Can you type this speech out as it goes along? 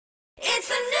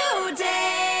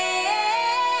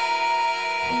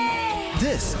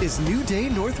This is New Day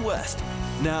Northwest.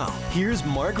 Now, here's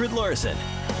Margaret Larson.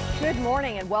 Good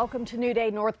morning and welcome to New Day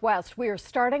Northwest. We are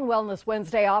starting Wellness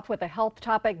Wednesday off with a health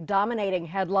topic dominating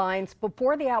headlines.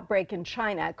 Before the outbreak in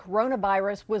China,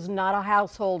 coronavirus was not a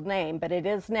household name, but it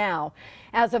is now.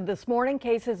 As of this morning,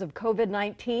 cases of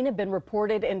COVID-19 have been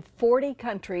reported in 40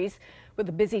 countries. With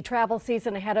a busy travel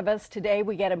season ahead of us today,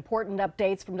 we get important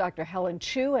updates from Dr. Helen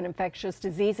Chu, an infectious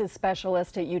diseases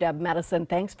specialist at UW-Medicine.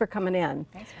 Thanks for coming in.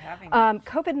 Thanks for having me.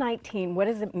 COVID-19, what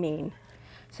does it mean?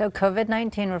 So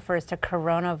COVID-19 refers to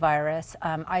coronavirus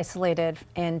isolated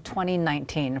in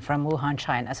 2019 from Wuhan,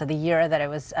 China, so the year that it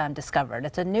was discovered.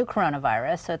 It's a new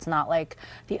coronavirus, so it's not like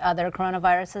the other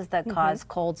coronaviruses that cause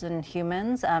colds in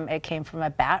humans. It came from a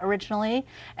bat originally,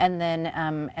 and then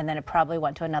it probably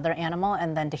went to another animal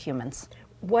and then to humans.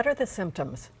 What are the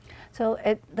symptoms? So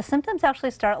the symptoms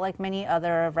actually start like many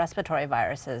other respiratory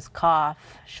viruses: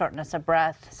 cough, shortness of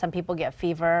breath. Some people get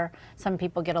fever. Some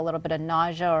people get a little bit of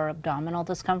nausea or abdominal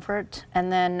discomfort.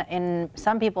 And then in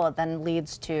some people, it then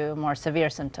leads to more severe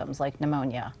symptoms like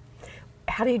pneumonia.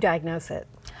 How do you diagnose it?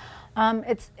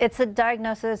 It's a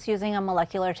diagnosis using a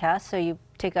molecular test. So you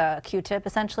take a Q-tip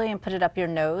essentially and put it up your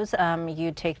nose.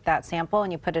 You take that sample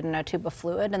and you put it in a tube of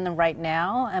fluid. And then right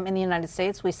now in the United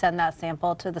States, we send that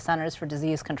sample to the Centers for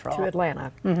Disease Control. To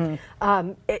Atlanta.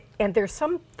 And there's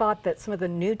some thought that some of the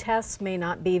new tests may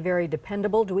not be very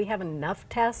dependable. Do we have enough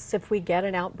tests if we get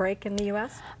an outbreak in the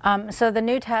U.S.? So the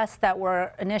new tests that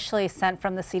were initially sent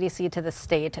from the CDC to the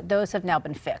state, those have now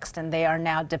been fixed and they are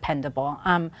now dependable.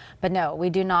 But no,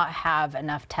 we do not have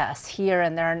enough tests here,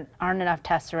 and there aren't enough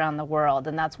tests around the world.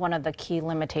 And that's one of the key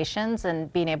limitations in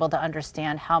being able to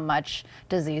understand how much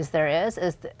disease there is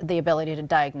the ability to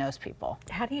diagnose people.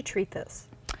 How do you treat this?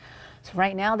 So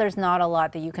right now there's not a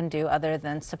lot that you can do other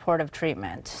than supportive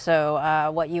treatment.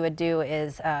 So what you would do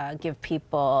is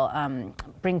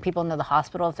bring people into the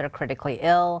hospital if they're critically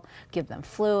ill, give them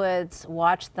fluids,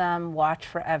 watch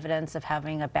for evidence of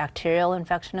having a bacterial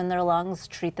infection in their lungs,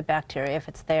 treat the bacteria if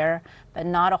it's there, but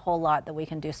not a whole lot that we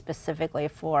can do specifically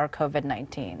for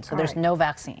COVID-19. So there's no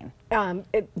vaccine.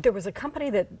 There was a company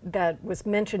that was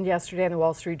mentioned yesterday in the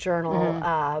Wall Street Journal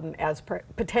as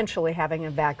potentially having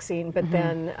a vaccine, but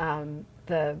then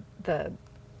the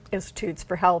Institutes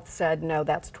for Health said, no,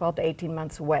 that's 12 to 18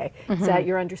 months away. Is that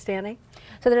your understanding?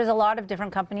 So there's a lot of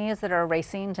different companies that are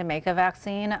racing to make a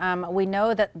vaccine. We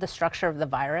know that the structure of the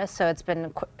virus, so it's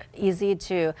been easy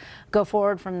to go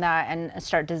forward from that and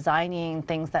start designing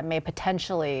things that may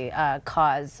potentially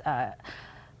cause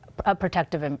a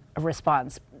protective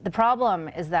response. The problem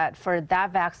is that for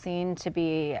that vaccine to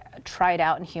be tried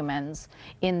out in humans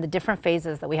in the different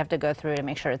phases that we have to go through to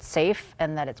make sure it's safe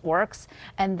and that it works,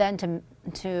 and then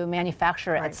to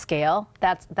manufacture it at scale,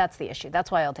 that's the issue.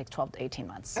 That's why it'll take 12 to 18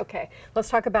 months. Okay, let's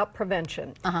talk about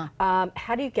prevention.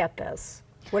 How do you get this?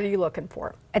 What are you looking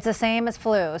for? It's the same as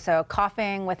flu, so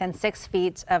coughing within 6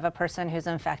 feet of a person who's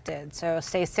infected. So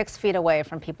stay 6 feet away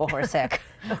from people who are sick.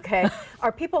 Okay.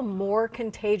 Are people more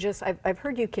contagious? I've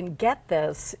heard you can get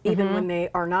this even when they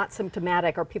are not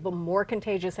symptomatic. Are people more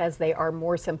contagious as they are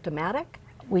more symptomatic?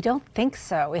 We don't think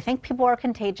so. We think people are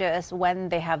contagious when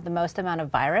they have the most amount of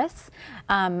virus.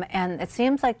 And it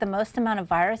seems like the most amount of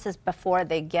virus is before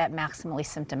they get maximally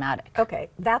symptomatic. Okay,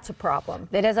 that's a problem.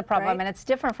 It is a problem, right? and it's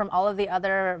different from all of the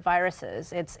other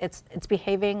viruses. It's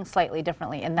behaving slightly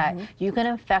differently in that you can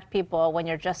infect people when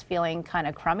you're just feeling kind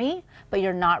of crummy, but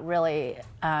you're not really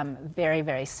very,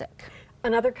 very sick.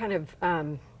 Another kind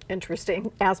of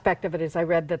interesting aspect of it is I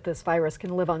read that this virus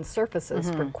can live on surfaces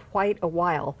for quite a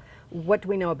while. What do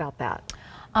we know about that?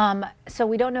 So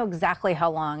we don't know exactly how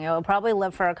long. It will probably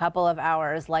live for a couple of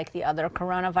hours like the other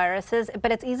coronaviruses, but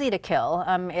it's easy to kill.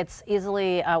 It's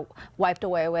easily wiped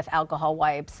away with alcohol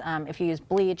wipes. If you use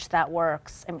bleach, that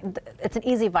works. I mean, it's an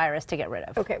easy virus to get rid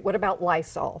of. Okay, what about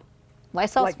Lysol?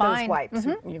 Lysol's like fine. Those wipes.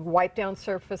 You wipe down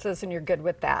surfaces and you're good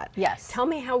with that. Yes. Tell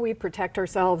me how we protect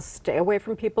ourselves, stay away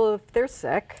from people if they're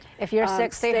sick. If you're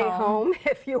sick, stay home.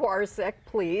 If you are sick,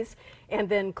 please. And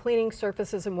then cleaning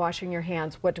surfaces and washing your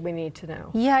hands. What do we need to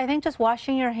know? Yeah, I think just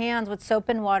washing your hands with soap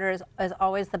and water is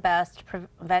always the best to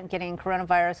prevent getting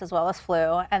coronavirus as well as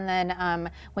flu. And then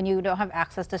when you don't have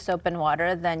access to soap and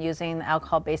water, then using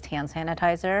alcohol-based hand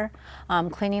sanitizer,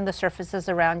 cleaning the surfaces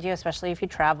around you, especially if you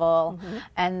travel.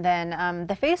 And then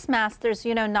the face masks, there's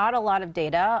not a lot of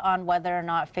data on whether or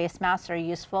not face masks are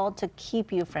useful to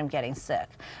keep you from getting sick.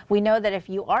 We know that if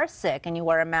you are sick and you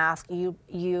wear a mask,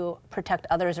 you protect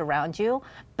others around you.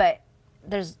 But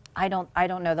I don't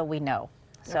know that we know.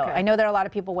 So I know there are a lot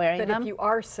of people wearing them. But if you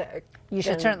are sick, You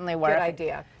should certainly wear good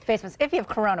idea. face mask if you have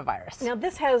coronavirus. Now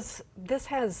this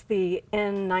has the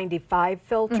N95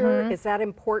 filter. Is that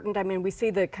important? I mean, we see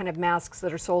the kind of masks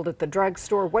that are sold at the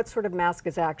drugstore. What sort of mask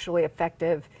is actually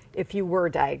effective if you were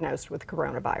diagnosed with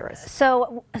coronavirus?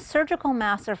 So surgical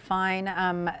masks are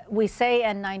fine. We say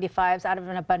N95s out of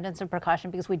an abundance of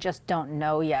precaution because we just don't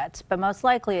know yet, but most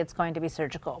likely it's going to be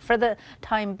surgical. For the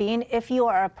time being, if you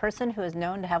are a person who is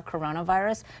known to have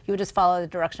coronavirus, you would just follow the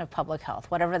direction of public health,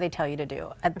 whatever they tell you to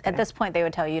do. At this point, they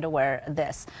would tell you to wear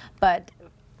this, but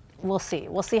we'll see.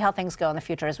 We'll see how things go in the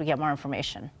future as we get more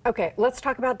information. Okay, let's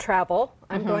talk about travel.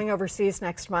 I'm going overseas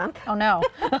next month. Oh no.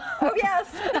 Oh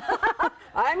yes,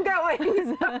 I'm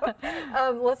going.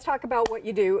 So, let's talk about what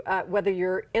you do, whether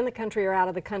you're in the country or out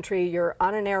of the country, you're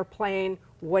on an airplane,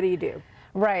 what do you do?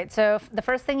 Right, so the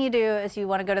first thing you do is you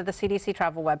want to go to the CDC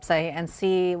travel website and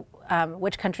see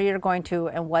which country you're going to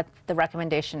and what the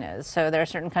recommendation is. So there are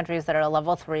certain countries that are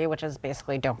level 3, which is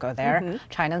basically don't go there,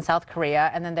 China and South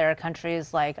Korea, and then there are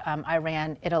countries like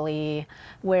Iran, Italy,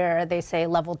 where they say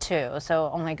level 2, so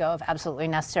only go if absolutely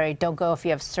necessary. Don't go if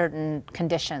you have certain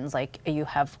conditions, like you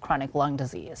have chronic lung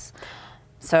disease.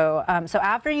 So, so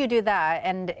after you do that,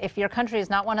 and if your country is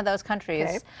not one of those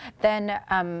countries, then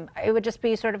it would just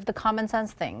be sort of the common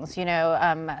sense things, you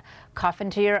know, cough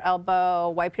into your elbow,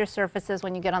 wipe your surfaces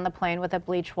when you get on the plane with a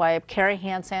bleach wipe, carry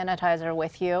hand sanitizer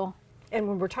with you. And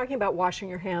when we're talking about washing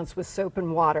your hands with soap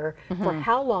and water, for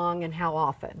how long and how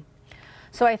often?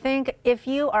 So I think if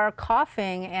you are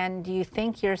coughing and you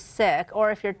think you're sick,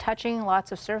 or if you're touching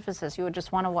lots of surfaces, you would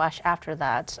just want to wash after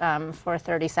that for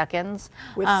 30 seconds.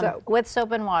 With soap? With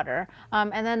soap and water.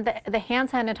 And then the hand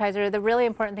sanitizer, the really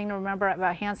important thing to remember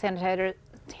about hand sanitizer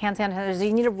is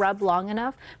you need to rub long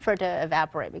enough for it to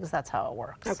evaporate, because that's how it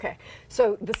works. Okay,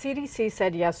 so the CDC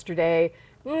said yesterday,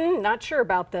 not sure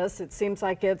about this. It seems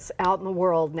like it's out in the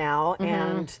world now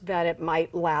and that it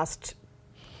might last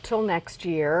till next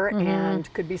year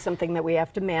and could be something that we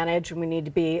have to manage, and we need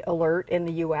to be alert in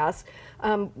the U.S.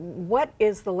 What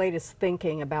is the latest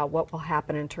thinking about what will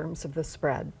happen in terms of the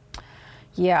spread?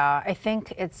 Yeah, I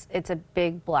think it's a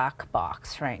big black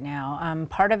box right now.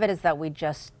 Part of it is that we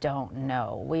just don't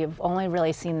know. We've only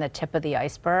really seen the tip of the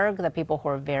iceberg, the people who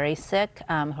are very sick,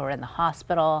 who are in the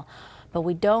hospital, but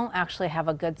we don't actually have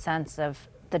a good sense of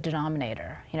the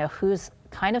denominator, you know, who's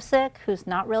kind of sick, who's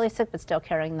not really sick but still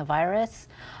carrying the virus,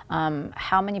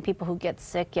 how many people who get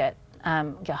sick get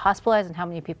hospitalized, and how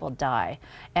many people die.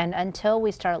 And until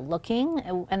we start looking,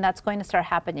 and that's going to start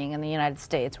happening in the United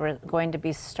States, we're going to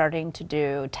be starting to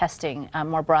do testing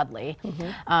more broadly,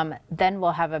 then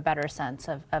we'll have a better sense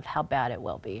of how bad it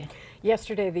will be.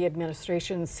 Yesterday, the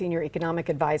administration's senior economic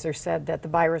advisor said that the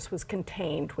virus was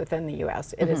contained within the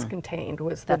U.S. It is contained,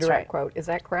 was the direct quote. Is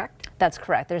that correct? That's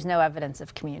correct. There's no evidence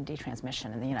of community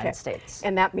transmission in the United States.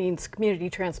 And that means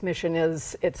community transmission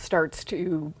is, it starts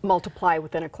to multiply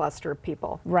within a cluster of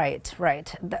people. Right,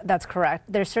 right. That's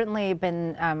correct. There's certainly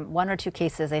been 1 or 2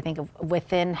 cases, I think, of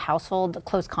within household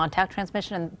close contact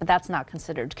transmission, but that's not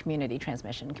considered community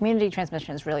transmission. Community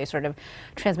transmission is really sort of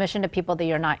transmission to people that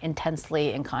you're not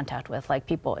intensely in contact with, like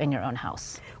people in your own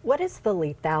house. What is the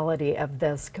lethality of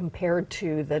this compared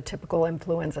to the typical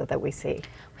influenza that we see?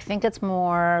 We think it's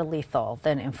more lethal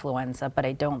than influenza, but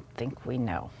I don't think we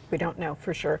know. We don't know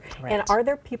for sure. Right. And are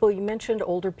there people, you mentioned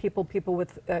older people, people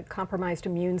with compromised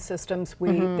immune systems.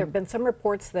 There have been some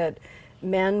reports that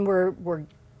men were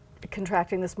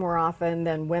contracting this more often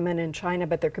than women in China,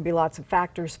 but there could be lots of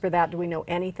factors for that. Do we know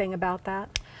anything about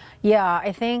that? Yeah,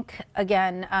 I think,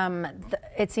 again,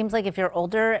 it seems like if you're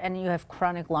older and you have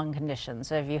chronic lung conditions,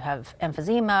 so if you have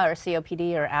emphysema or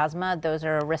COPD or asthma, those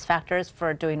are risk factors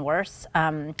for doing worse.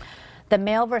 The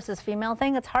male versus female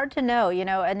thing, it's hard to know. You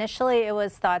know, initially it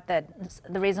was thought that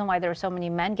the reason why there were so many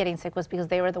men getting sick was because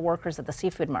they were the workers at the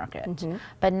seafood market.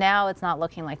 But now it's not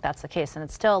looking like that's the case, and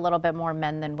it's still a little bit more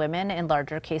men than women in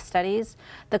larger case studies.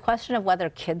 The question of whether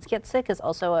kids get sick is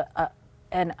also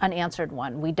an unanswered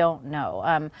one. We don't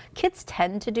know. Kids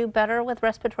tend to do better with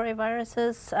respiratory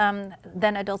viruses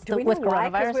than adults do with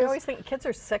coronaviruses. Because we always think kids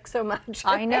are sick so much.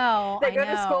 I know. They go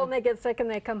to school and they get sick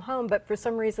and they come home, but for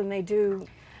some reason they do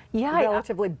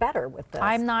relatively better with this.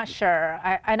 I'm not sure.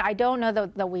 And I don't know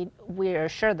that we are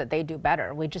sure that they do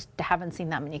better. We just haven't seen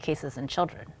that many cases in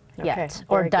children yet,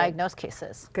 or diagnosed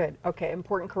cases. Good. Okay,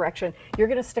 important correction. You're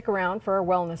going to stick around for our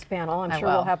wellness panel. I'm sure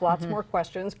we'll have lots more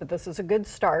questions, but this is a good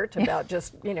start about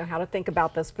just, you know, how to think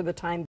about this for the time